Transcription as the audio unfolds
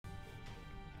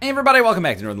Hey everybody, welcome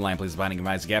back to Northern Lion Plays the Binding of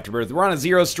Isaac Afterbirth. We're on a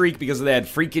 0 streak because of that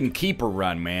freaking keeper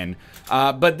run, man.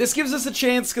 But this gives us a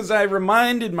chance because I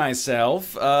reminded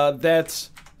myself that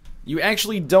you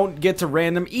actually don't get to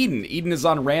random Eden. Eden is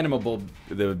unrandomable,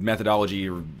 the methodology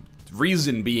or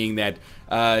reason being that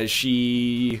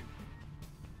she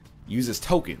uses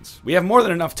tokens. We have more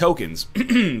than enough tokens,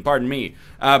 pardon me,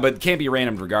 but can't be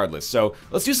randomed regardless. So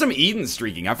let's do some Eden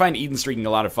streaking. I find Eden streaking a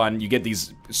lot of fun. You get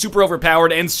these super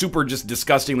overpowered and super just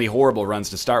disgustingly horrible runs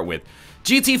to start with.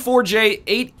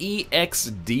 GT4J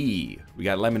 8EXD. We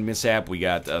got Lemon Mishap, we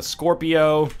got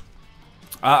Scorpio.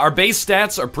 Our base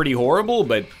stats are pretty horrible,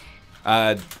 but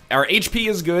our HP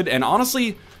is good, and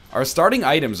honestly, our starting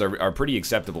items are pretty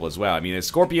acceptable as well. I mean,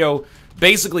 Scorpio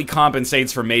basically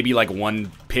compensates for maybe like 1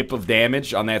 pip of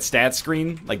damage on that stat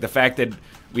screen. Like the fact that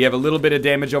we have a little bit of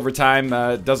damage over time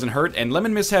doesn't hurt, and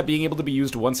Lemon Mishap being able to be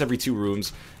used once every 2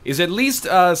 rooms is at least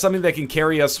something that can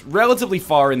carry us relatively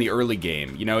far in the early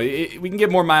game. You know, we can get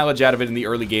more mileage out of it in the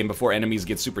early game before enemies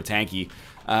get super tanky,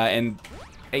 and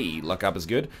hey, luck up is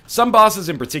good. Some bosses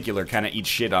in particular kind of eat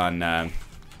shit on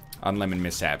Lemon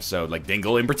Mishap, so like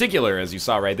Dingle in particular, as you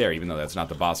saw right there, even though that's not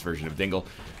the boss version of Dingle.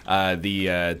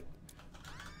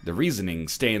 The reasoning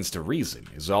stands to reason,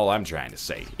 is all I'm trying to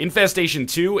say. Infestation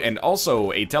 2, and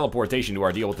also a teleportation to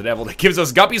our deal with the devil that gives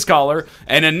us Guppy's Collar,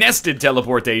 and a nested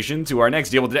teleportation to our next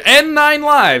deal with the devil, and 9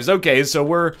 lives! Okay, so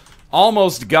we're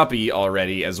almost Guppy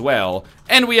already as well,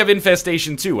 and we have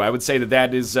Infestation 2. I would say that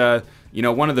that is, you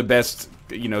know, one of the best,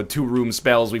 you know, 2-room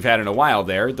spells we've had in a while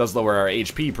there. It does lower our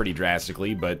HP pretty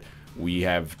drastically, but we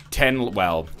have 9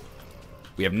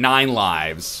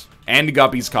 lives, and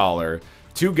Guppy's Collar,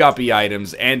 2 Guppy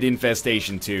items, and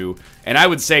Infestation 2, and I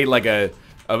would say like a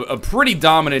pretty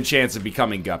dominant chance of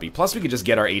becoming Guppy. Plus we could just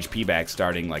get our HP back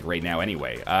starting like right now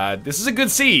anyway. This is a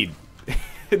good seed.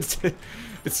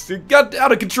 It got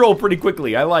out of control pretty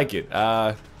quickly. I like it.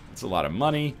 It's a lot of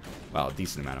money. Well, a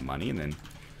decent amount of money, and then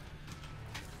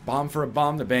bomb for a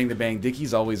bomb, the bang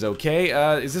dickie's always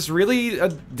okay. Is this really a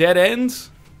dead end?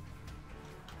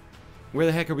 Where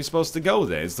the heck are we supposed to go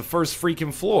then? It's the first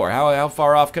freaking floor. How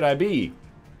far off could I be?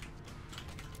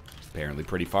 Apparently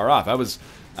pretty far off. I was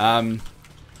trying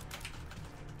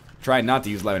not to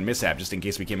use Lemon Mishap just in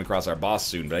case we came across our boss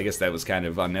soon, but I guess that was kind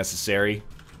of unnecessary.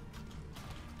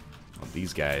 Well,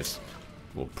 these guys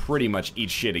will pretty much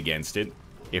eat shit against it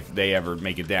if they ever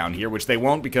make it down here, which they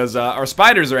won't because our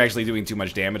spiders are actually doing too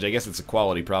much damage. I guess it's a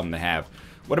quality problem to have.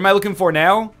 What am I looking for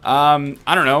now?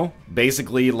 I don't know.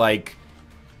 Basically, like,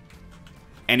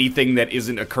 anything that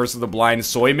isn't a Curse of the Blind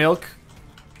soy milk.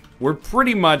 We're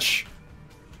pretty much,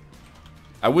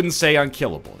 I wouldn't say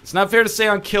unkillable. It's not fair to say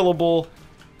unkillable.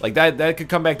 Like, that could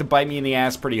come back to bite me in the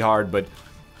ass pretty hard, but,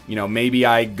 you know, maybe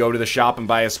I go to the shop and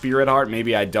buy a Spirit Heart,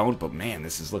 maybe I don't, but man,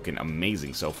 this is looking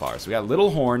amazing so far. So we got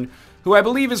Little Horn, who I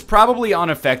believe is probably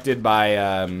unaffected by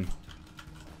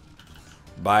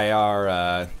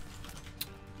our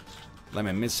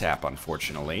Lemon Mishap,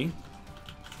 unfortunately.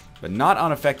 But not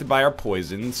unaffected by our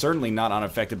poison, certainly not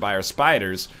unaffected by our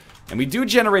spiders. And we do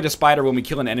generate a spider when we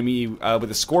kill an enemy with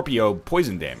a Scorpio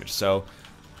poison damage, so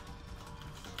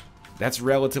that's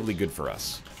relatively good for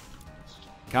us.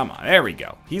 Come on, there we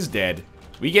go. He's dead.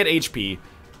 We get HP.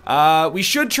 We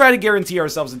should try to guarantee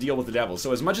ourselves a deal with the devil.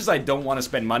 So as much as I don't want to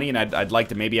spend money and I'd like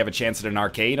to maybe have a chance at an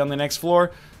arcade on the next floor,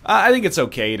 I think it's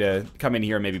okay to come in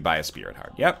here and maybe buy a Spirit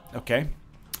Heart. Yep, okay.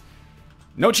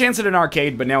 No chance at an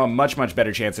arcade, but now a much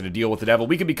better chance at a deal with the devil.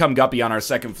 We could become Guppy on our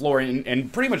 2nd floor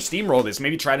and pretty much steamroll this.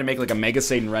 Maybe try to make like a Mega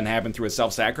Satan run happen through a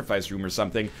self-sacrifice room or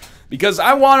something. Because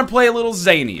I want to play a little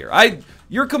zanier.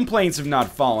 Your complaints have not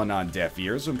fallen on deaf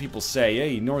ears when people say,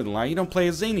 hey, Northern Lion, you don't play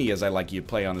as zany as I like you to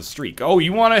play on the streak. Oh,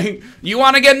 you wanna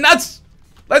get nuts?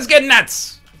 Let's get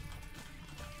nuts!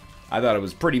 I thought it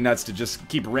was pretty nuts to just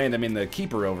keep random in the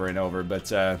keeper over and over,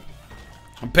 but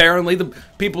apparently the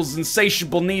people's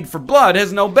insatiable need for blood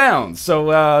has no bounds,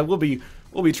 so we'll be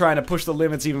trying to push the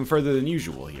limits even further than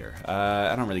usual here.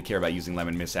 I don't really care about using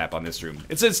Lemon Mishap on this room.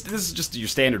 This is just your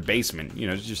standard basement, you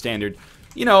know, just your standard,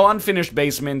 you know, unfinished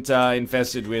basement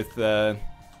infested with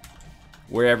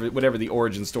whatever the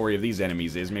origin story of these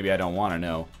enemies is. Maybe I don't want to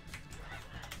know,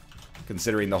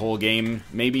 considering the whole game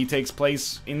maybe takes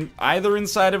place in either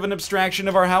inside of an abstraction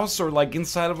of our house or like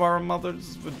inside of our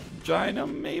mother's vagina,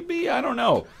 maybe? I don't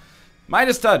know.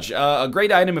 Midas Touch, a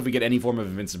great item if we get any form of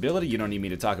invincibility. You don't need me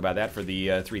to talk about that for the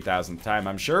 3,000th time,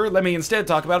 I'm sure. Let me instead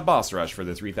talk about Boss Rush for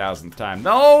the 3,000th time.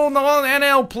 No,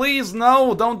 NL, please,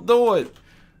 no, don't do it.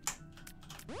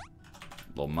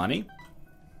 Little money.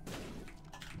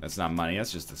 That's not money,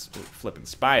 that's just a flipping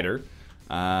spider.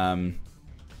 3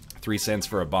 cents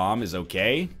for a bomb is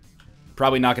okay.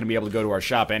 Probably not going to be able to go to our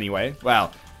shop anyway.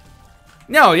 Well,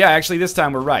 No, yeah, actually this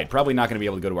time we're right. Probably not going to be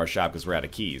able to go to our shop because we're out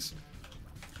of keys.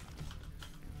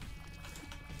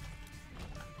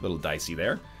 Little dicey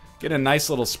there. Get a nice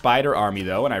little spider army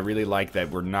though, and I really like that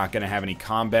we're not going to have any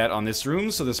combat on this room,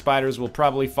 so the spiders will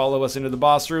probably follow us into the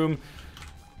boss room.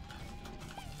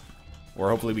 Or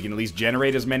hopefully we can at least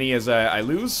generate as many as I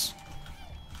lose.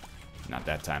 Not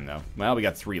that time though. Well, we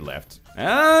got 3 left. We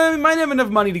might have enough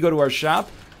money to go to our shop.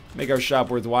 Make our shop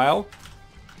worthwhile.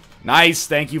 Nice,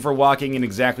 thank you for walking in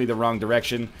exactly the wrong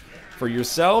direction for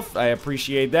yourself. I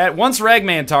appreciate that. Once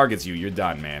Ragman targets you, you're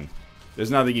done, man.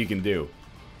 There's nothing you can do.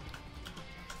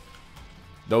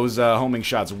 Those homing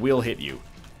shots will hit you.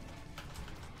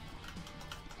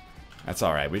 That's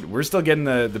alright. We're still getting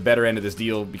the better end of this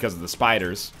deal because of the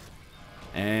spiders.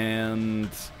 And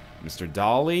Mr.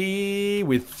 Dolly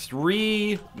with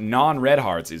 3 non-red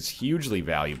hearts is hugely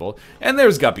valuable. And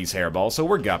there's Guppy's hairball, so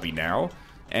we're Guppy now.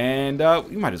 And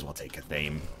we might as well take a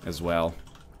theme as well.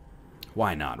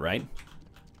 Why not, right?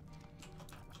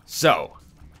 So,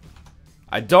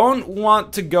 I don't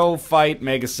want to go fight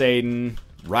Mega Satan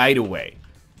right away.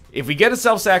 If we get a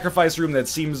self-sacrifice room that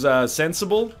seems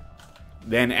sensible,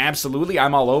 then absolutely,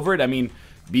 I'm all over it. I mean,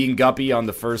 being Guppy on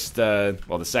the first,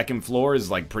 well, the second floor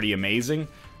is, like, pretty amazing.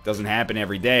 Doesn't happen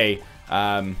every day.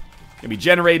 Gonna be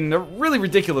generating a really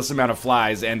ridiculous amount of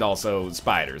flies and also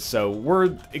spiders. So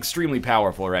we're extremely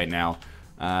powerful right now.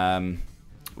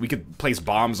 We could place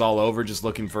bombs all over just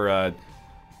looking for a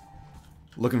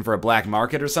black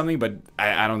market or something, but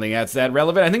I don't think that's that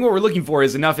relevant. I think what we're looking for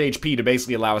is enough HP to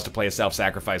basically allow us to play a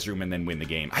self-sacrifice room and then win the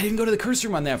game. I didn't go to the curse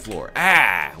room on that floor.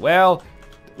 Ah, well,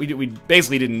 we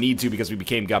basically didn't need to because we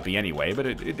became Guppy anyway, but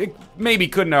it maybe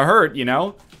couldn't have hurt, you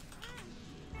know?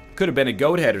 Could have been a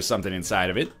goat head or something inside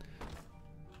of it.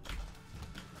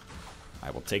 I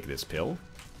will take this pill.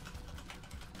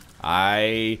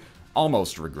 I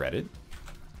almost regret it.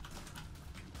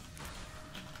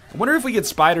 I wonder if we get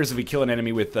spiders if we kill an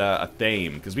enemy with a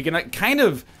thame, because we can kind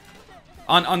of,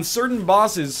 on certain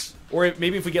bosses, or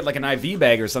maybe if we get like an IV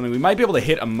bag or something, we might be able to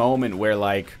hit a moment where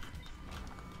like,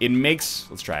 it makes,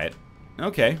 let's try it.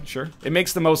 Okay, sure. It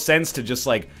makes the most sense to just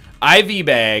like, IV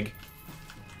bag,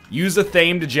 use a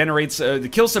thame to generate, to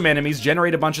kill some enemies,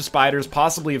 generate a bunch of spiders,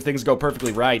 possibly if things go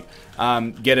perfectly right,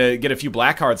 get a few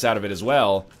black hearts out of it as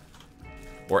well,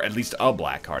 or at least a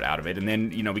black heart out of it, and then,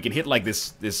 you know, we can hit like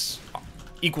this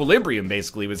equilibrium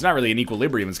basically, but it's not really an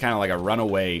equilibrium, it's kind of like a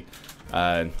runaway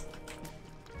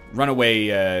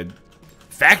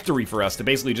factory for us to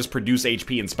basically just produce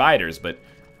HP and spiders, but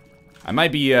I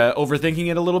might be overthinking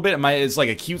it a little bit. It's like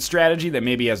a cute strategy that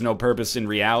maybe has no purpose in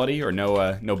reality, or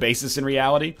no basis in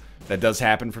reality. That does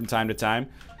happen from time to time.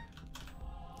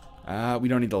 We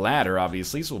don't need the ladder,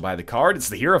 obviously, so we'll buy the card. It's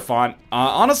the Hierophant.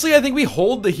 Honestly, I think we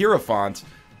hold the Hierophant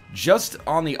just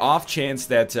on the off chance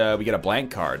that we get a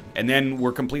blank card, and then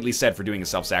we're completely set for doing a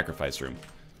self-sacrifice room.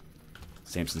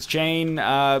 Samson's Chain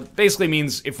basically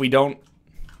means if we don't...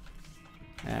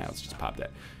 let's just pop that.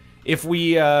 If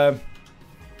we...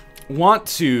 want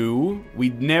to,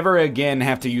 we'd never again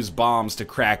have to use bombs to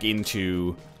crack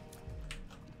into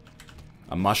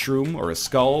a mushroom or a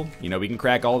skull. You know, we can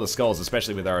crack all the skulls,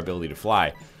 especially with our ability to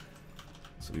fly.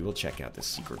 So we will check out this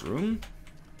secret room.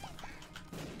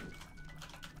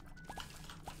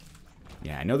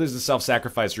 Yeah, I know there's a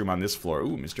self-sacrifice room on this floor.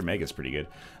 Ooh, Mr. Mega's pretty good.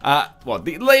 Well,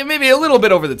 maybe a little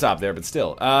bit over the top there, but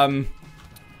still.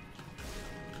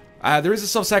 There is a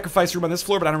self-sacrifice room on this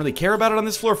floor, but I don't really care about it on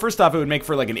this floor. First off, it would make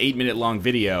for like an 8-minute long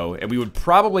video, and we would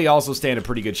probably also stand a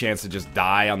pretty good chance to just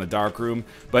die on the dark room.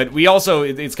 But we also,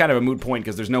 it's kind of a moot point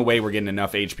because there's no way we're getting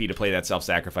enough HP to play that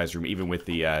self-sacrifice room, even with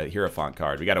the Hierophant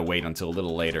card. We gotta wait until a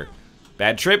little later.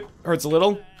 Bad trip, hurts a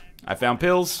little. I found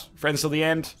pills, friends till the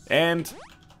end, and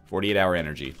 48-hour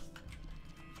energy.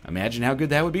 Imagine how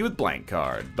good that would be with blank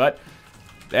card, but...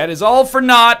 that is all for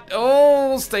naught.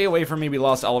 Oh, stay away from me. We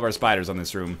lost all of our spiders on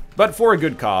this room. But for a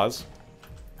good cause.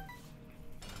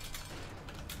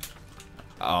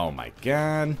 Oh my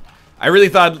god. I really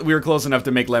thought we were close enough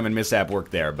to make Lemon Mishap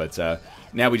work there, but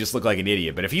now we just look like an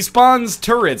idiot. But if he spawns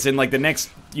turrets in like the next,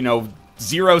 you know,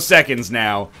 0 seconds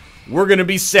now, we're gonna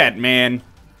be set, man.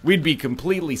 We'd be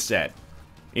completely set.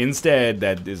 Instead,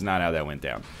 that is not how that went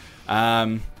down.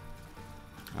 Alright,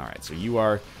 so you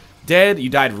are... dead. You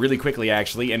died really quickly,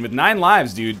 actually. And with 9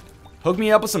 lives, dude, hook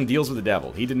me up with some deals with the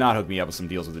devil. He did not hook me up with some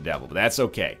deals with the devil, but that's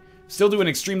okay. Still doing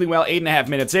extremely well. 8.5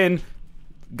 minutes in.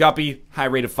 Guppy, high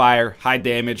rate of fire, high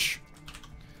damage.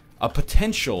 A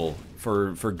potential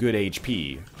for good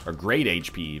HP, or great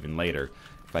HP even later,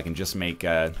 if I can just make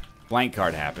a blank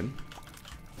card happen.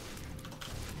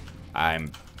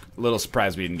 I'm a little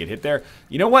surprised we didn't get hit there.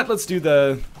 You know what? Let's do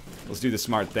the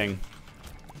smart thing.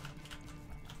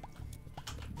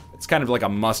 kind of like a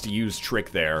must-use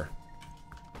trick there.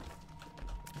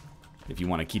 If you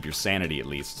want to keep your sanity, at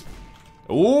least.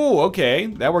 Ooh, okay.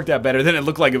 That worked out better than it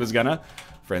looked like it was gonna.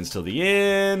 Friends till the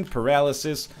end.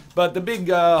 Paralysis. But the big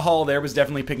haul there was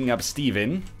definitely picking up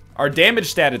Steven. Our damage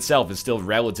stat itself is still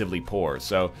relatively poor,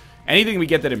 so anything we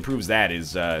get that improves that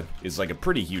is like a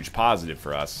pretty huge positive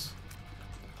for us.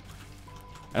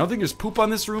 I don't think there's poop on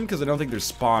this room because I don't think there's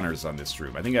spawners on this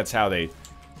room. I think that's how they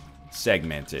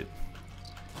segment it.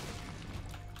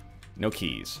 No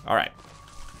keys. Alright.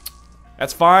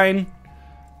 That's fine.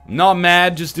 I'm not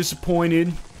mad, just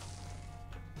disappointed.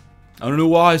 I don't know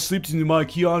why I slipped into my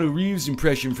Keanu Reeves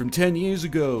impression from 10 years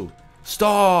ago.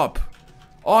 Stop!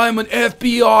 I'm an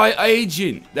FBI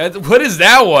agent. What is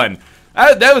that one?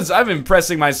 I'm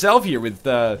impressing myself here with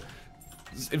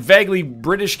vaguely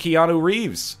British Keanu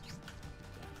Reeves.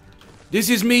 This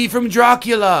is me from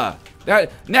Dracula.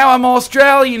 Now I'm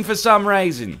Australian for some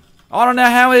reason. I don't know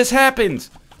how this happened.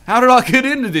 How did I get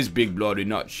into this big bloody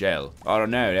nutshell? I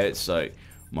don't know. That's like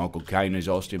Michael Caine is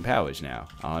Austin Powers now.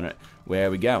 I don't know. Where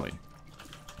are we going?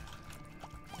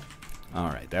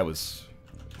 Alright, that was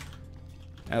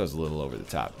a little over the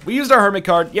top. We used our Hermit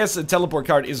card. Yes, a teleport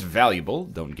card is valuable.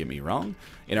 Don't get me wrong.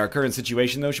 In our current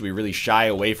situation, though, should we really shy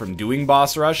away from doing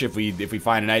boss rush if we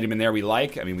find an item in there we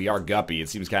like? I mean, we are Guppy. It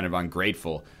seems kind of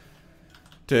ungrateful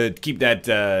to keep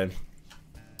that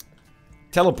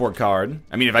teleport card.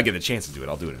 I mean, if I get the chance to do it,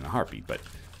 I'll do it in a heartbeat. But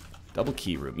double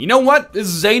key room. You know what? This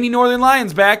zany Northern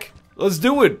Lion's back. Let's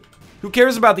do it. Who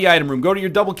cares about the item room? Go to your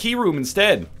double key room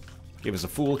instead. Give us a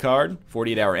Fool card,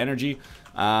 48-hour energy,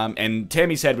 and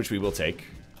Tammy's Head, which we will take,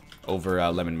 over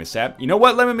Lemon Mishap. You know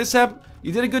what, Lemon Mishap?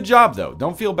 You did a good job, though.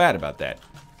 Don't feel bad about that.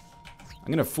 I'm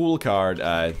going to Fool card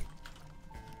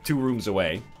 2 rooms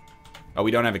away. Oh,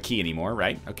 we don't have a key anymore,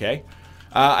 right? Okay.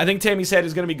 I think Tammy's Head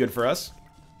is going to be good for us.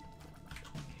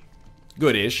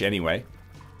 Good-ish, anyway.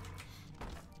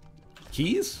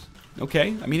 Keys?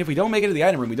 Okay. I mean, if we don't make it to the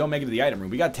item room, we don't make it to the item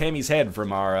room. We got Tammy's Head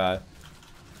from our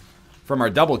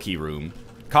double key room.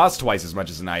 Costs twice as much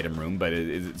as an item room, but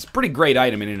it's a pretty great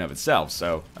item in and of itself,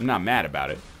 so I'm not mad about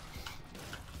it.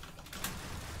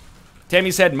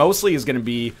 Tammy's Head mostly is going to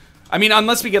be... I mean,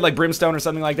 unless we get, like, Brimstone or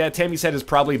something like that, Tammy's Head is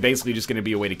probably basically just going to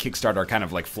be a way to kickstart our kind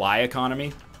of, like, fly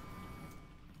economy.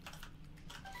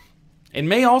 It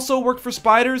may also work for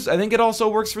spiders. I think it also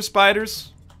works for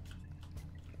spiders.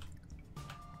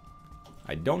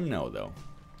 I don't know, though.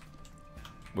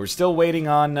 We're still waiting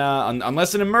on,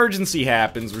 unless an emergency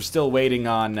happens, we're still waiting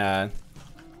on,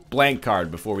 blank card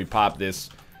before we pop this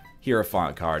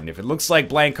Hierophant card. And if it looks like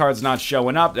blank card's not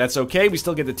showing up, that's okay. We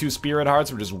still get the 2 Spirit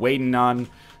Hearts. We're just waiting on,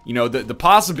 you know, the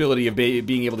possibility of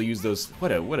being able to use those.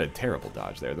 What a terrible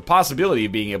dodge there. The possibility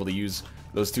of being able to use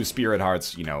those 2 Spirit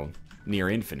Hearts, you know, near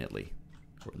infinitely.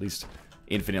 Or at least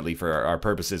infinitely for our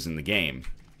purposes in the game.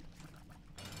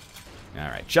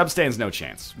 Alright, Chubb stands no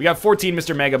chance. We got 14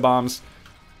 Mr. Mega Bombs.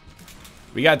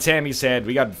 We got Tammy's Head.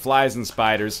 We got flies and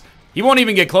spiders. He won't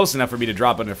even get close enough for me to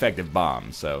drop an effective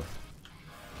bomb, so...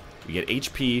 We get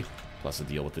HP, plus a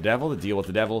deal with the devil. The deal with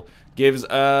the devil gives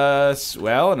us,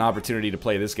 well, an opportunity to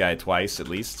play this guy twice, at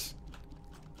least.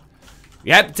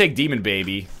 We had to take Demon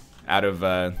Baby out of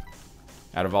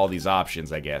all these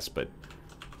options, I guess, but...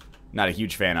 Not a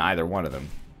huge fan of either one of them.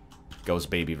 Ghost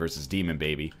Baby versus Demon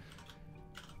Baby.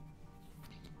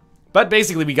 But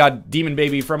basically, we got Demon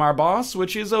Baby from our boss,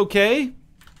 which is okay.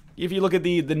 If you look at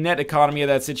the net economy of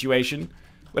that situation.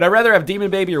 Would I rather have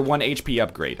Demon Baby or 1 HP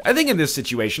upgrade? I think in this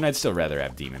situation, I'd still rather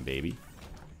have Demon Baby.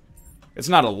 It's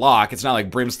not a lock. It's not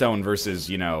like Brimstone versus,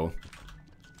 you know,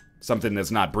 something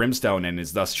that's not Brimstone and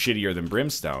is thus shittier than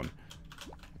Brimstone.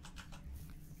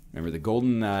 Remember, the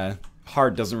golden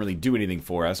heart doesn't really do anything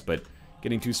for us, but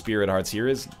getting 2 Spirit Hearts here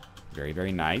is very,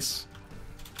 very nice.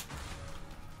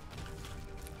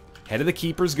 Head of the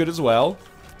Keeper's good as well.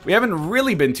 We haven't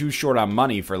really been too short on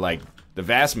money for, like, the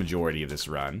vast majority of this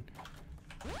run.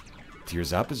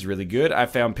 Tears Up is really good. I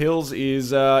Found Pills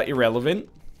is irrelevant.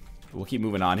 We'll keep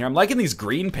moving on here. I'm liking these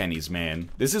green pennies, man.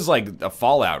 This is like a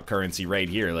Fallout currency right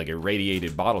here, like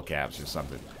irradiated bottle caps or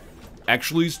something.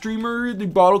 Actually, streamer, the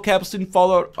bottle caps in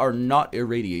Fallout are not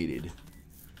irradiated.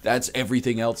 That's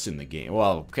everything else in the game.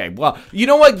 Well, okay, well, you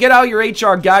know what? Get out your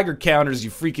HR Geiger counters, you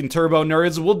freaking turbo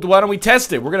nerds. Why don't we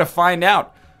test it? We're gonna find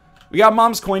out. We got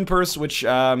Mom's Coin Purse, which, you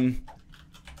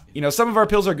know, some of our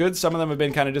pills are good. Some of them have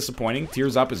been kind of disappointing.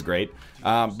 Tears Up is great.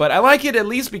 But I like it at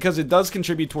least because it does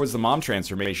contribute towards the mom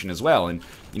transformation as well. And,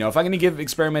 you know, if I'm going to give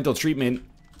experimental treatment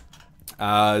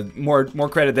more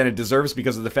credit than it deserves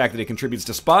because of the fact that it contributes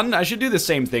to Spun, I should do the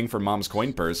same thing for Mom's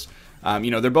Coin Purse. You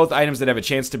know, they're both items that have a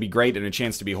chance to be great and a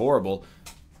chance to be horrible.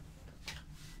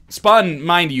 Spawn,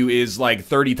 mind you, is like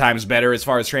 30 times better as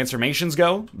far as transformations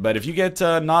go. But if you get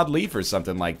Nod Leaf or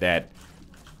something like that,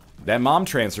 that mom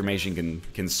transformation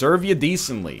can serve you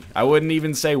decently. I wouldn't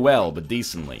even say well, but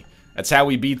decently. That's how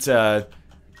we beat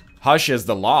Hush as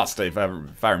the Lost, if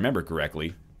I remember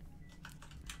correctly.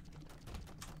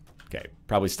 Okay,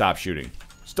 probably stop shooting.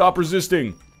 Stop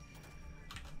resisting.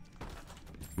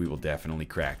 We will definitely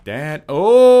crack that.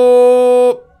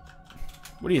 Oh!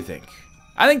 What do you think?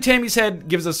 I think Tammy's Head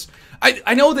gives us...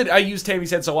 I know that I use Tammy's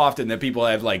Head so often that people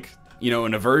have, like, you know,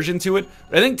 an aversion to it.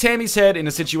 But I think Tammy's Head in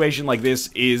a situation like this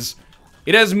is...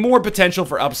 It has more potential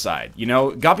for upside, you know?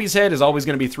 Guppy's Head is always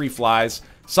going to be 3 flies.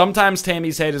 Sometimes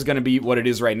Tammy's Head is going to be what it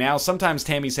is right now. Sometimes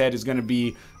Tammy's Head is going to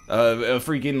be a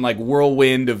freaking, like,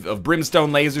 whirlwind of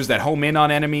brimstone lasers that home in on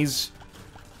enemies.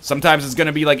 Sometimes it's going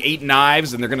to be, like, 8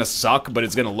 knives and they're going to suck, but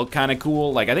it's going to look kind of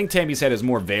cool. Like, I think Tammy's Head has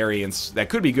more variance that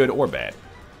could be good or bad.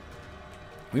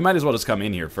 We might as well just come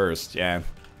in here first, yeah.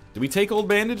 Did we take Old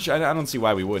Bandage? I don't see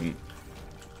why we wouldn't.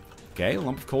 Okay,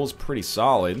 Lump of Coal's pretty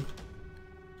solid.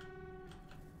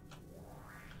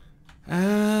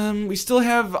 We still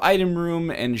have item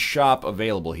room and shop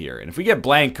available here. And if we get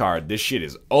blank card, this shit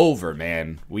is over,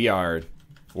 man. We're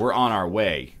on our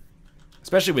way.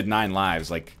 Especially with 9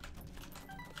 lives, like,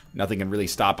 nothing can really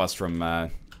stop us from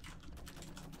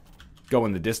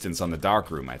going the distance on the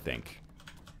dark room, I think.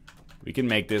 We can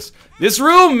make this. This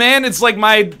room, man, it's like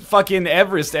my fucking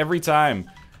Everest every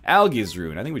time. Algia's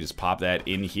Rune. I think we just pop that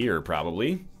in here,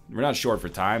 probably. We're not short for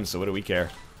time, so what do we care?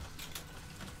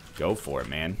 Go for it,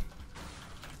 man.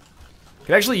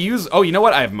 Could actually use... Oh, you know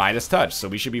what? I have Midas Touch, so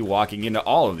we should be walking into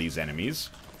all of these enemies.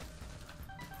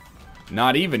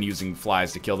 Not even using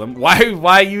flies to kill them.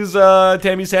 Why use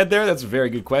Tammy's Head there? That's a very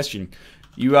good question.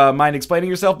 You mind explaining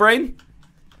yourself, Brain?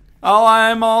 Oh,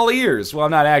 I'm all ears. Well,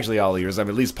 I'm not actually all ears. I'm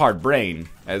at least part brain,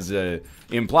 as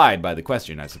implied by the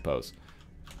question, I suppose.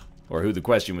 Or who the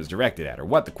question was directed at, or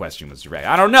what the question was directed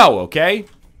at. I don't know, okay?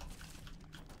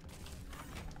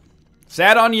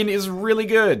 Sad Onion is really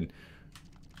good.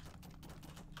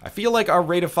 I feel like our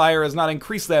rate of fire has not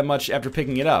increased that much after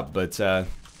picking it up, but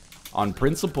on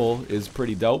principle is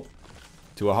pretty dope.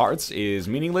 To a Hearts is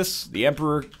meaningless. The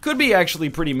Emperor could be actually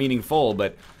pretty meaningful,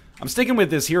 but I'm sticking with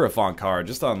this Hierophant card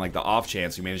just on like the off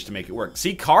chance we managed to make it work.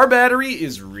 See, Car Battery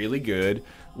is really good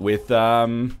with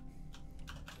Tammy's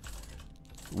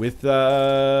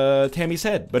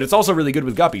Head, but it's also really good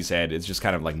with Guppy's Head. It's just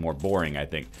kind of like more boring, I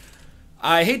think.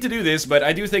 I hate to do this, but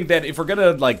I do think that if we're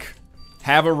gonna like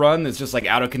have a run that's just like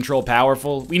out of control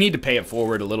powerful, we need to pay it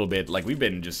forward a little bit. Like, we've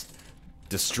been just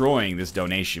destroying this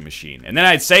donation machine. And then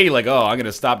I'd say like, oh, I'm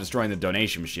gonna stop destroying the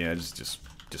donation machine. I just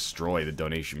destroy the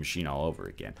donation machine all over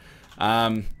again.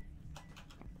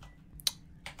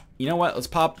 You know what? Let's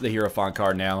pop the Hierophant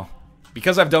card now.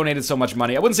 Because I've donated so much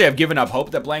money, I wouldn't say I've given up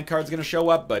hope that blank card's gonna show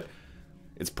up, but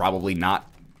it's probably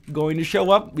not going to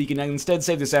show up. We can instead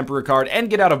save this Emperor card and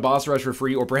get out of Boss Rush for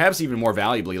free, or perhaps even more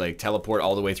valuably, like teleport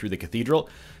all the way through the Cathedral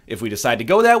if we decide to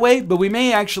go that way. But we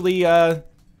may actually go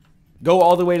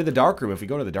all the way to the Dark Room. If we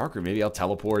go to the Dark Room, maybe I'll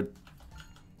teleport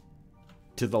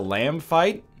to the Lamb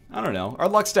fight. I don't know. Our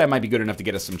luck stat might be good enough to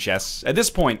get us some chests. At this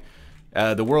point,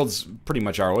 the world's pretty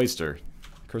much our oyster.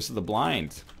 Curse of the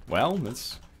Blind. Well,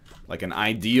 that's like an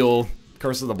ideal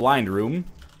Curse of the Blind room.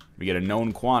 We get a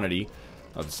known quantity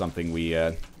of something we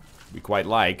quite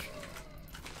like.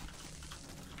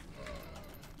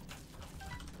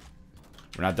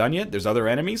 We're not done yet. There's other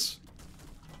enemies.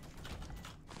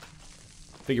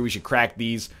 Figure we should crack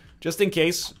these just in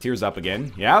case. Tears Up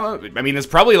again. Yeah, I mean, it's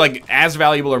probably like as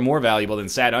valuable or more valuable than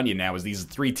Sad Onion now is these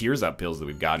 3 Tears Up pills that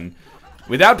we've gotten.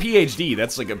 Without PhD,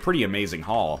 that's like a pretty amazing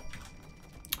haul.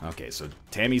 Okay, so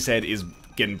Tammy's Head is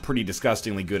getting pretty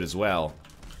disgustingly good as well.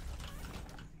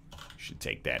 Should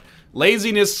take that.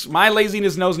 Laziness, my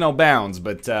laziness knows no bounds,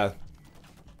 but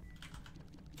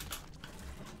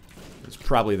it's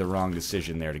probably the wrong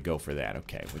decision there to go for that.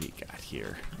 Okay, what do you got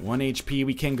here? 1 HP,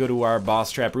 we can go to our boss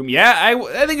trap room. Yeah,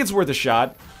 I think it's worth a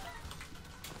shot.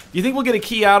 You think we'll get a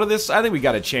key out of this? I think we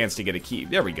got a chance to get a key.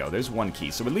 There we go, there's 1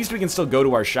 key. So at least we can still go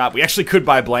to our shop. We actually could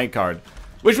buy a blank card,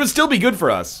 which would still be good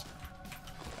for us.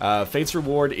 Fate's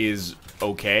Reward is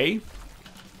okay.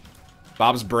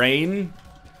 Bob's Brain,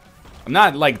 I'm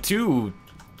not, like, too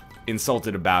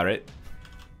insulted about it.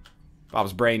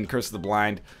 Bob's Brain, Curse of the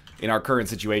Blind, in our current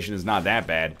situation is not that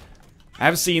bad. I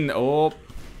have seen, oh,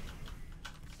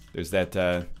 there's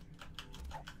that,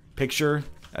 picture.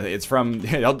 It's from,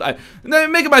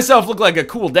 I'm making myself look like a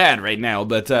cool dad right now,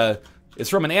 but, It's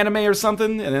from an anime or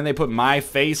something, and then they put my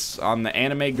face on the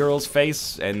anime girl's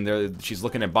face, and she's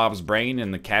looking at Bob's brain,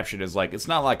 and the caption is like, "It's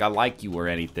not like I like you or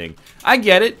anything." I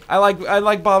get it. I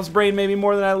like Bob's brain maybe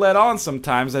more than I let on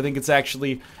sometimes. I think it's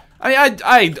actually,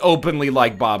 I openly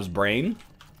like Bob's brain.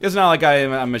 It's not like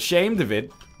I'm ashamed of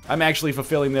it. I'm actually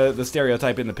fulfilling the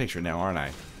stereotype in the picture now, aren't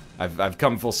I? I've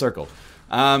come full circle.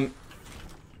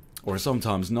 Or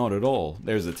sometimes not at all.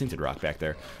 There's a tinted rock back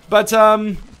there. But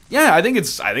yeah, I think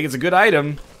it's a good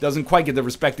item. Doesn't quite get the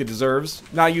respect it deserves.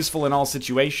 Not useful in all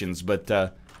situations,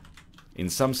 but in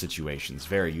some situations,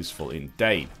 very useful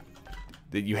indeed.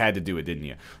 That you had to do it, didn't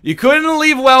you? You couldn't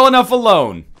leave well enough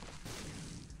alone.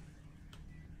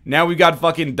 Now we got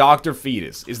fucking Dr.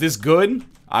 Fetus. Is this good?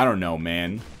 I don't know,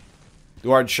 man.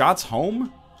 Do our shots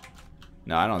home?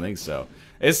 No, I don't think so.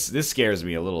 This scares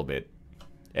me a little bit.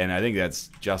 And I think that's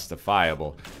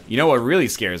justifiable. You know what really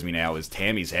scares me now is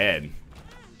Tammy's head.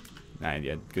 Nah,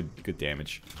 yeah, good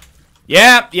damage.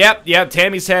 Yep.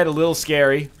 Tammy's head, a little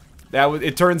scary.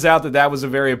 It turns out that was a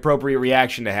very appropriate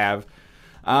reaction to have.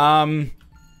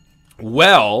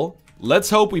 Well, let's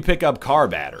hope we pick up car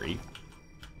battery.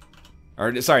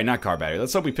 Or, sorry, not car battery.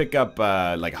 Let's hope we pick up,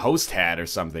 like, host hat or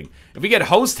something. If we get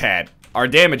host hat, our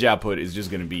damage output is just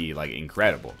gonna be, like,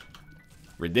 incredible.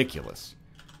 Ridiculous.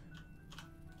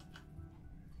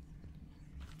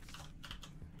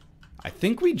 I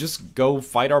think we just go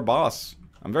fight our boss.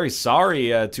 I'm very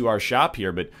sorry to our shop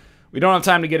here, but we don't have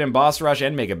time to get in boss rush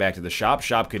and make it back to the shop.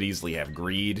 Shop could easily have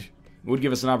greed. It would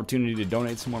give us an opportunity to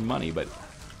donate some more money, but...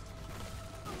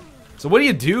 So what do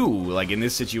you do, like, in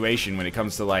this situation when it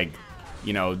comes to, like,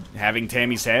 you know, having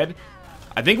Tammy's head?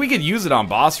 I think we could use it on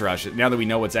boss rush now that we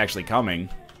know what's actually coming.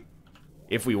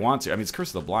 If we want to. I mean, it's Curse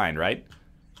of the Blind, right?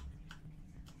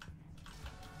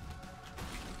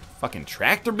 Fucking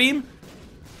tractor beam?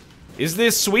 Is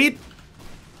this sweet?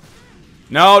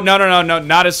 No,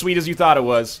 not as sweet as you thought it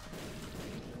was.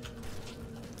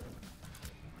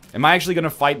 Am I actually gonna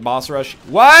fight boss rush?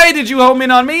 Why did you home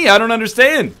in on me? I don't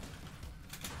understand.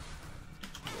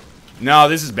 No,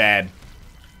 this is bad.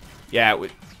 Yeah,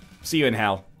 see you in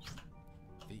hell.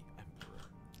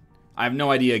 I have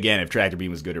no idea again if tractor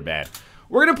beam was good or bad.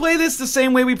 We're gonna play this the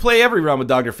same way we play every run with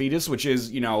Dr. Fetus, which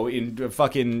is, you know,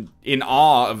 in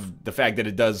awe of the fact that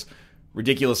it does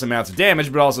ridiculous amounts of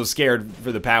damage, but also scared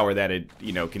for the power that it,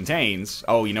 you know, contains.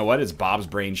 Oh, you know what? It's Bob's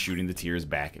brain shooting the tears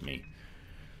back at me.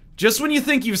 Just when you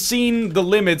think you've seen the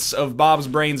limits of Bob's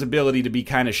brain's ability to be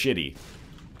kind of shitty.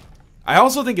 I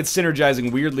also think it's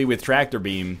synergizing weirdly with Tractor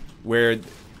Beam, where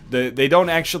they don't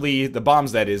actually, the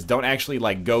bombs that is, don't actually,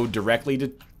 like, go directly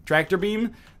to Tractor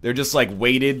Beam. They're just, like,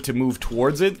 weighted to move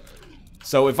towards it.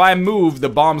 So if I move, the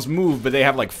bombs move, but they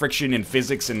have, like, friction and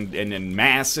physics and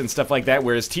mass and stuff like that,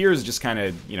 whereas tears just kind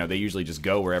of, you know, they usually just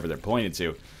go wherever they're pointed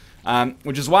to.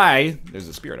 Which is why, there's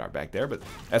a spirit art back there, but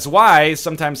that's why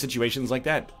sometimes situations like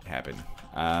that happen.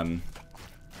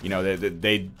 You know,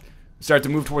 they start to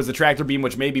move towards the tractor beam,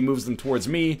 which maybe moves them towards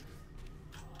me.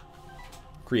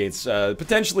 Creates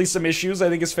potentially some issues, I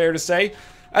think it's fair to say.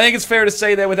 I think it's fair to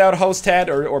say that without Host Hat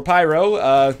or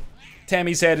Pyro,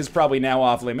 Tammy's head is probably now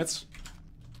off limits.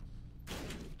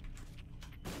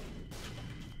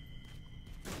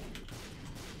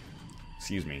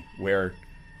 Excuse me,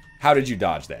 how did you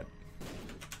dodge that?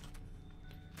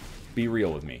 Be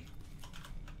real with me.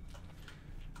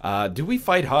 Do we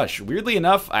fight Hush? Weirdly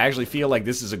enough, I actually feel like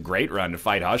this is a great run to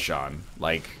fight Hush on.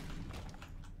 Like,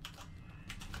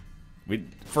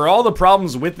 for all the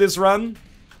problems with this run,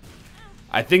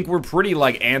 I think we're pretty,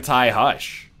 like,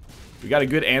 anti-Hush. We got a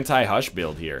good anti-Hush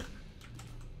build here.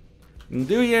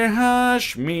 Do you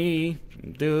hush me?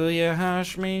 Do you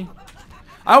hush me?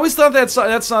 I always thought that's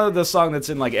the song that's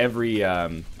in, like, every,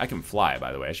 I can fly,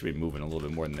 by the way. I should be moving a little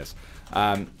bit more than this.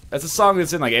 That's a song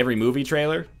that's in, like, every movie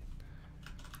trailer.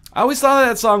 I always thought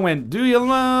that song went, do you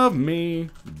love me?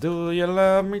 Do you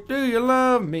love me? Do you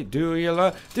love me? Do you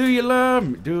love me?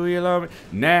 Do you love me?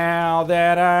 Now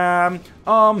that I'm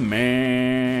a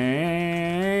man.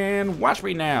 Watch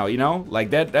me now, you know? Like,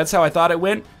 that's how I thought it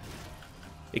went.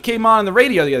 It came on the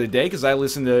radio the other day, because I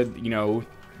listened to, you know,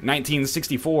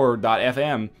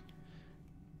 1964.fm.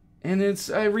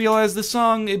 And I realized the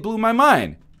song, it blew my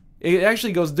mind. It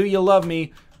actually goes, do you love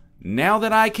me now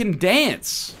that I can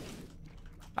dance?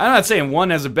 I'm not saying one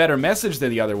has a better message than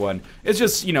the other one. It's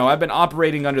just, you know, I've been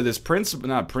operating under this principle,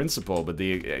 not principle, but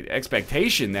the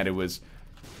expectation that it was,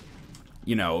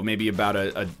 you know, maybe about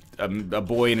a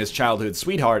boy and his childhood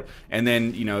sweetheart, and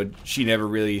then, you know, she never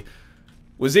really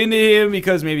was into him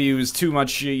because maybe he was too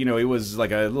much, you know, he was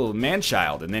like a little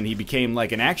man-child, and then he became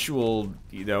like an actual,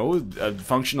 you know, a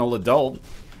functional adult,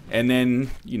 And then,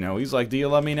 you know, he's like, do you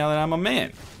love me now that I'm a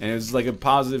man? And it's like a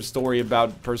positive story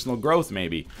about personal growth,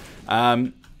 maybe.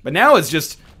 But now it's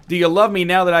just, do you love me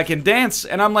now that I can dance?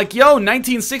 And I'm like, yo,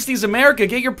 1960s America,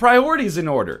 get your priorities in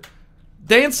order.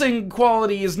 Dancing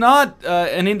quality is not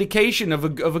an indication of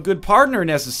a good partner,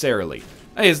 necessarily.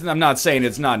 I'm not saying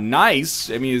it's not nice.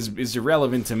 I mean, it's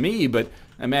irrelevant to me, but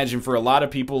imagine for a lot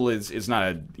of people, it's not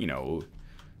a, you know,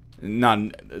 not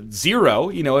zero.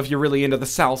 You know, if you're really into the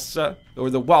salsa, or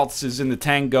the waltzes and the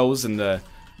tangos and the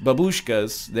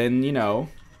babushkas, then, you know,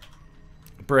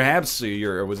 perhaps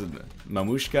you're, was it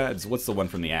Mamushka? What's the one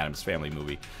from the Addams Family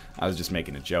movie? I was just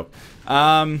making a joke.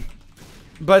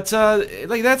 But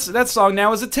like, that song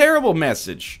now is a terrible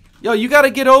message. Yo, you gotta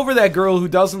get over that girl who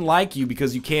doesn't like you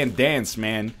because you can't dance,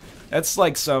 man. That's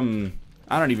like some,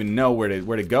 I don't even know where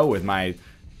to go with my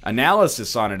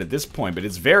analysis on it at this point, but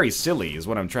it's very silly is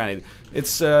what I'm trying to,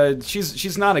 it's,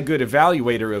 she's not a good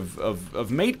evaluator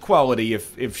of mate quality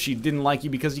if she didn't like you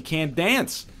because you can't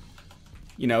dance.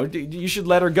 You know, you should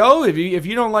let her go. If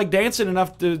you don't like dancing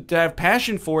enough to have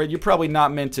passion for it, you're probably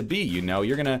not meant to be, you know.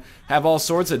 You're gonna have all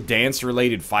sorts of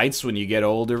dance-related fights when you get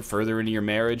older, further into your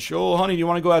marriage. Oh, honey, do you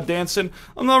want to go out dancing?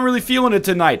 I'm not really feeling it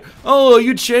tonight. Oh,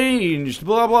 you changed,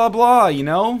 blah, blah, blah, you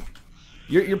know?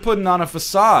 You're putting on a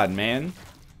facade, man.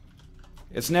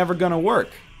 It's never gonna work.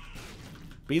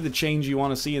 Be the change you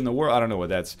want to see in the world. I don't know what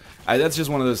that's just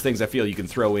one of those things I feel you can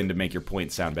throw in to make your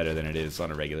point sound better than it is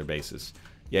on a regular basis.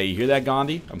 Yeah, you hear that,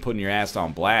 Gandhi? I'm putting your ass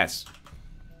on blast.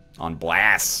 On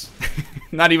blast.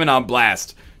 Not even on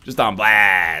blast. Just on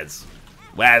blast.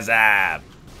 What's up?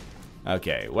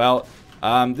 Okay, well,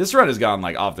 this run has gone,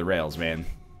 like, off the rails, man.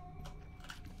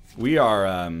 We are,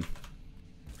 I'm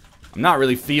not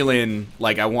really feeling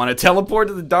like I want to teleport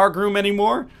to the dark room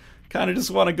anymore. Kind of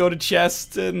just want to go to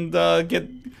chest and,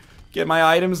 get my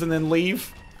items and then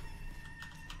leave.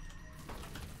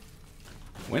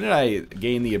 When did I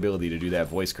gain the ability to do that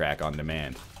voice crack on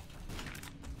demand?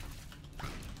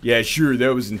 Yeah, sure,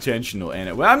 that was intentional.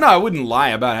 And well, I wouldn't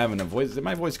lie about having a voice.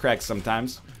 My voice cracks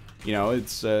sometimes. You know,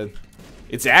 it's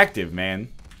active, man.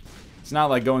 It's not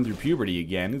like going through puberty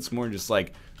again. It's more just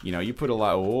like, you know, you put a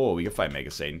lot. Oh, we can fight Mega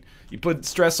Satan. You put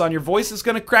stress on your voice, it's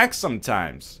gonna crack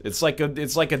sometimes. It's like a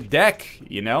deck,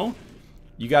 you know.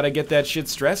 You gotta get that shit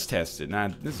stress tested. Nah,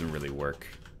 this doesn't really work.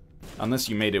 Unless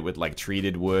you made it with, like,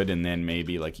 treated wood, and then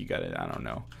maybe, like, you got it, I don't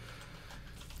know.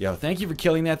 Yo, thank you for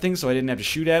killing that thing so I didn't have to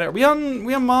shoot at it. Are we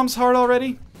on Mom's Heart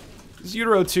already? This is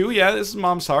Utero 2, yeah, this is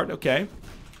Mom's Heart, okay.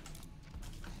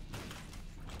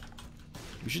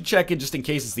 We should check it just in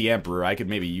case it's the Emperor. I could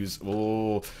maybe use,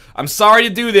 oh, I'm sorry to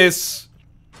do this.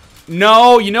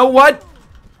 No, you know what?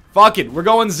 Fuck it, we're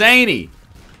going zany.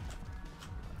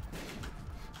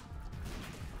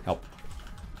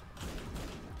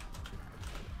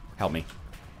 Help me.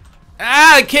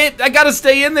 Ah, I can't. I gotta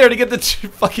stay in there to get the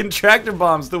fucking tractor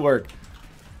bombs to work.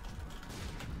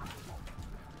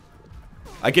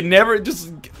 I can never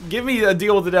just give me a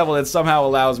deal with the devil that somehow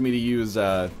allows me to use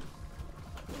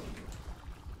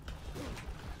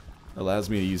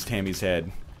Tammy's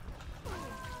head.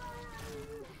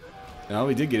 No,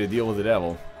 we did get a deal with the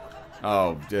devil.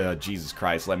 Oh, Jesus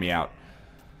Christ, let me out.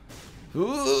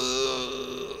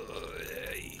 Ooh.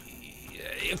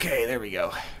 Okay, there we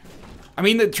go. I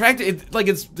mean, the tractor,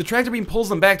 the tractor beam pulls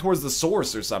them back towards the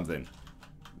source or something.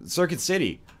 Circuit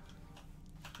City.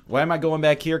 Why am I going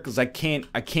back here? Because I can't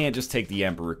just take the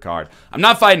Emperor card. I'm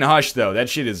not fighting Hush, though. That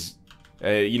shit is,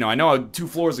 you know, I know 2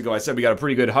 floors ago I said we got a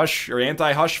pretty good Hush or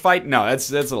anti-Hush fight. No, that's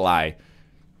a lie.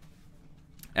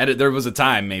 And there was a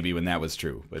time, maybe, when that was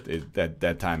true. But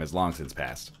that time has long since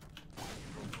passed.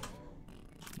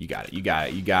 You got it, you got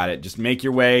it, you got it. Just make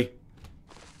your way.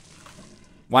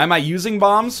 Why am I using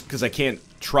bombs? Because I can't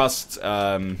trust,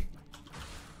 my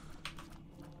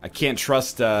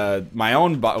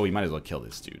own oh, we might as well kill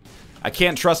this dude. I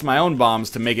can't trust my own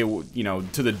bombs to make it, you know,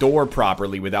 to the door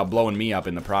properly without blowing me up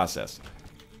in the process.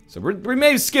 So we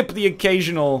may skip the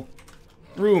occasional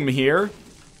room here.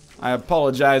 I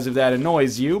apologize if that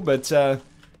annoys you, but,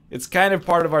 it's kind of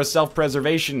part of our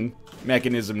self-preservation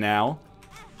mechanism now.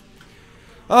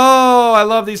 Oh, I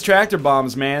love these tractor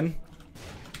bombs, man.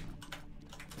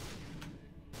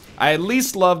 I at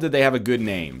least love that they have a good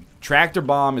name. Tractor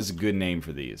Bomb is a good name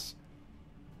for these.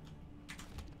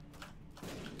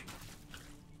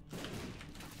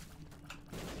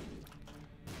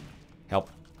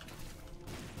 Help.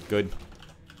 Good.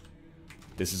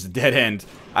 This is a dead end.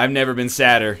 I've never been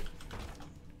sadder.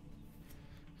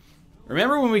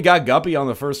 Remember when we got Guppy on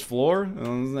the first floor?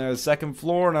 On the second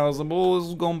floor, and I was like, oh, this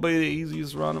is going to be the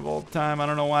easiest run of all time. I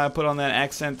don't know why I put on that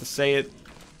accent to say it,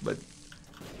 but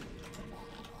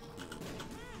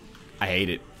I hate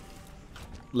it.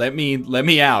 Let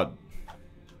me out.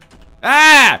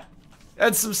 Ah!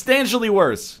 That's substantially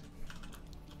worse.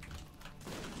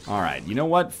 Alright, you know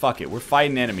what? Fuck it. We're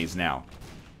fighting enemies now.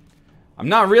 I'm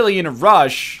not really in a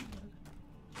rush.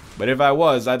 But if I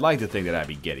was, I'd like to think that I'd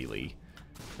be Geddy Lee.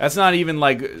 That's not even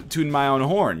like tooting my own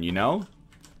horn, you know?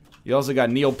 You also got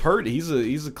Neil Peart. He's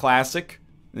a classic.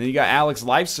 And then you got Alex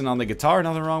Lifeson on the guitar.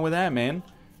 Nothing wrong with that, man.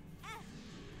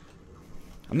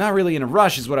 I'm not really in a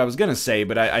rush is what I was gonna say,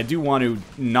 but I do want to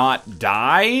not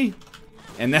die.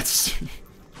 And that's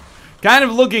kind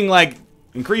of looking like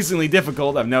increasingly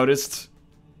difficult, I've noticed.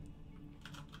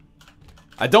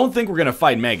 I don't think we're gonna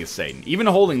fight Mega Satan. Even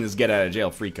holding this get out of jail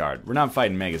free card, we're not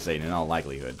fighting Mega Satan in all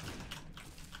likelihood.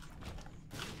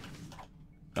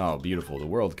 Oh, beautiful, the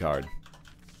world card.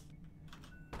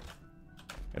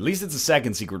 At least it's a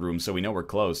second secret room, so we know we're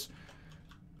close.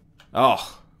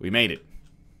 Oh, we made it.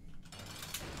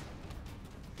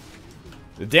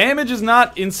 The damage is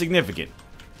not insignificant.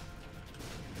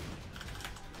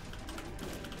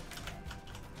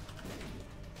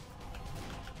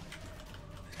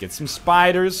 Get some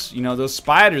spiders. You know, those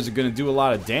spiders are gonna do a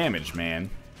lot of damage, man.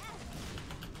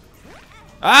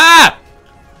 Ah!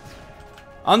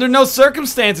 Under no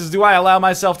circumstances do I allow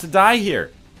myself to die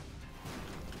here.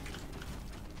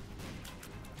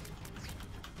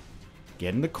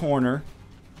 Get in the corner.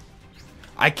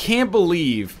 I can't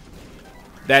believe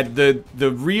that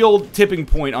the real tipping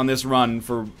point on this run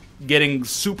for getting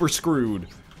super screwed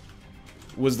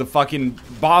was the fucking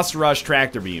boss rush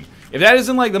tractor beam. If that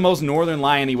isn't like the most Northern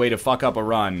Lion-y way to fuck up a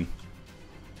run,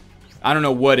 I don't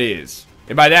know what is.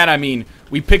 And by that I mean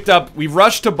we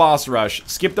rushed to boss rush,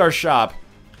 skipped our shop,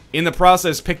 in the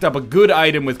process picked up a good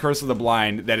item with Curse of the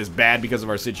Blind that is bad because of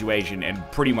our situation and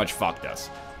pretty much fucked us.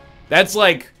 That's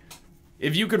like,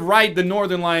 if you could write the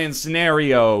Northern Lion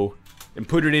scenario and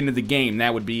put it into the game,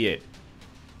 that would be it.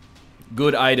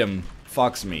 Good item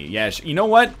fucks me. Yeah, you know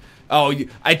what? Oh,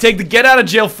 I take the get out of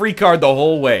jail free card the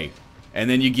whole way. And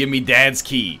then you give me Dad's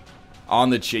key on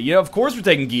the chip. Yeah, of course we're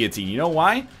taking guillotine. You know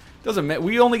why? Doesn't matter.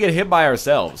 We only get hit by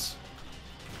ourselves.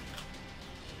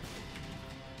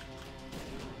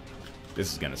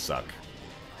 This is gonna suck.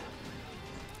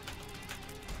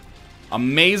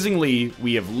 Amazingly,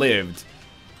 we have lived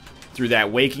through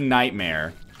that waking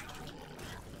nightmare.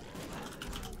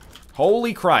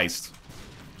 Holy Christ.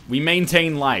 We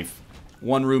maintain life.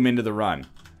 One room into the run.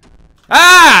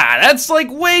 Ah! That's like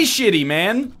way shitty,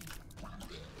 man.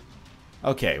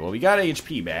 Okay, well we got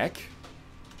HP back.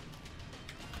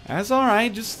 That's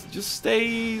alright, just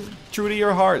stay true to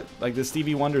your heart. Like the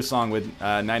Stevie Wonder song with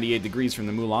 98 Degrees from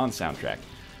the Mulan soundtrack.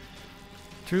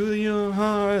 True to your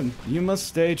heart, you must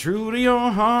stay true to your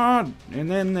heart.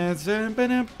 And then that's it's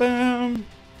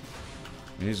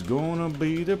gonna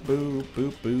be the boo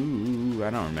boo boo.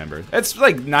 I don't remember. That's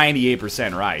like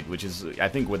 98% right, which is I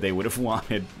think what they would have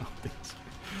wanted.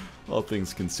 All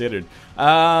things considered.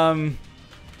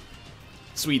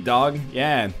 Sweet dog.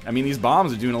 Yeah, I mean these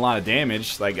bombs are doing a lot of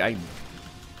damage. Like I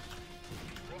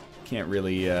can't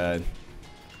really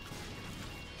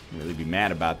be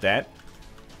mad about that.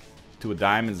 2 of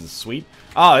diamonds is sweet.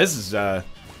 Oh, this is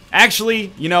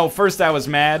actually, you know, first I was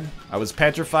mad. I was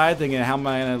petrified, thinking how am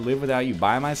I gonna live without you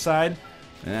by my side?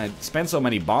 And I spent so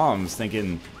many bombs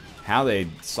thinking how they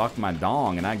sucked my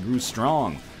dong, and I grew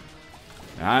strong.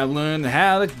 I learned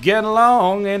how to get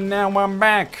along, and now I'm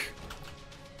back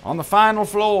on the final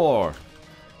floor.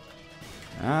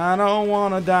 I don't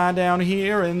want to die down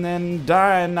here and then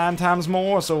die 9 times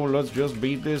more, so let's just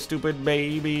beat this stupid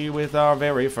baby with our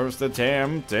very first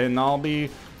attempt, and I'll be...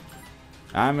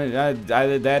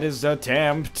 that is a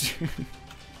tempt.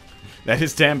 That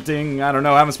is tempting. I don't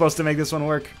know how I'm supposed to make this one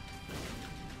work.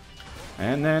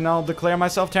 And then I'll declare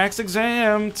myself tax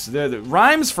exempt. The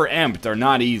rhymes for empt are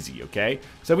not easy, okay?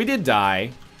 So we did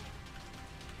die.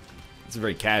 It's a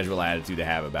very casual attitude to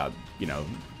have about, you know,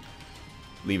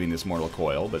 leaving this mortal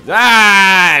coil. But,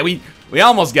 we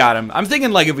almost got him. I'm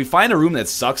thinking, like, if we find a room that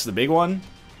sucks the big one,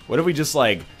 what if we just,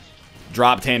 like,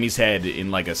 drop Tammy's head in,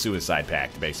 like, a suicide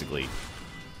pact, basically?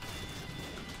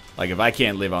 Like, if I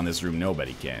can't live on this room,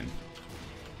 nobody can.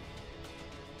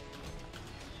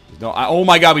 No, oh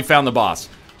my god, we found the boss.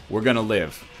 We're gonna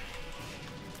live.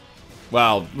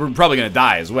 Well, we're probably gonna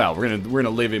die as well. We're gonna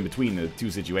live in between the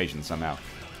two situations somehow.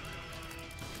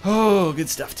 Oh, good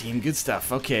stuff, team. Good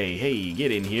stuff. Okay, hey,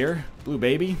 get in here, blue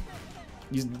baby.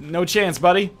 No chance,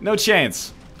 buddy. No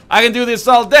chance. I can do this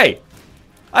all day.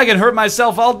 I can hurt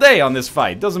myself all day on this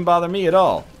fight. Doesn't bother me at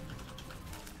all.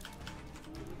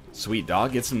 Sweet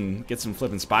dog. Get some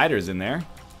flipping spiders in there.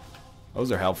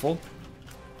 Those are helpful.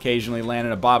 Occasionally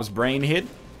landing a Bob's brain hit.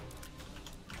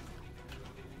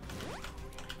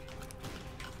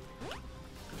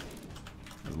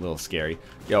 little scary.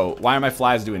 Yo, why are my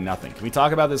flies doing nothing? Can we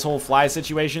talk about this whole fly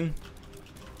situation?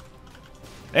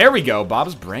 There we go.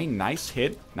 Bob's brain. Nice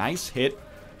hit. Nice hit.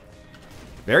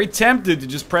 Very tempted to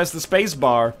just press the space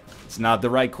bar. It's not the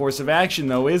right course of action,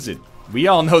 though, is it? We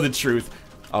all know the truth.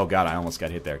 Oh, God, I almost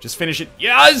got hit there. Just finish it.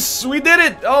 Yes! We did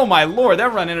it! Oh, my lord.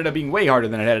 That run ended up being way harder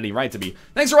than it had any right to be.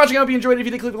 Thanks for watching. I hope you enjoyed it. If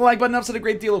you did, click the like button. Upset a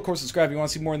great deal. Of course, subscribe if you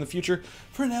want to see more in the future.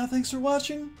 For now, thanks for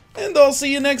watching, and I'll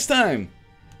see you next time.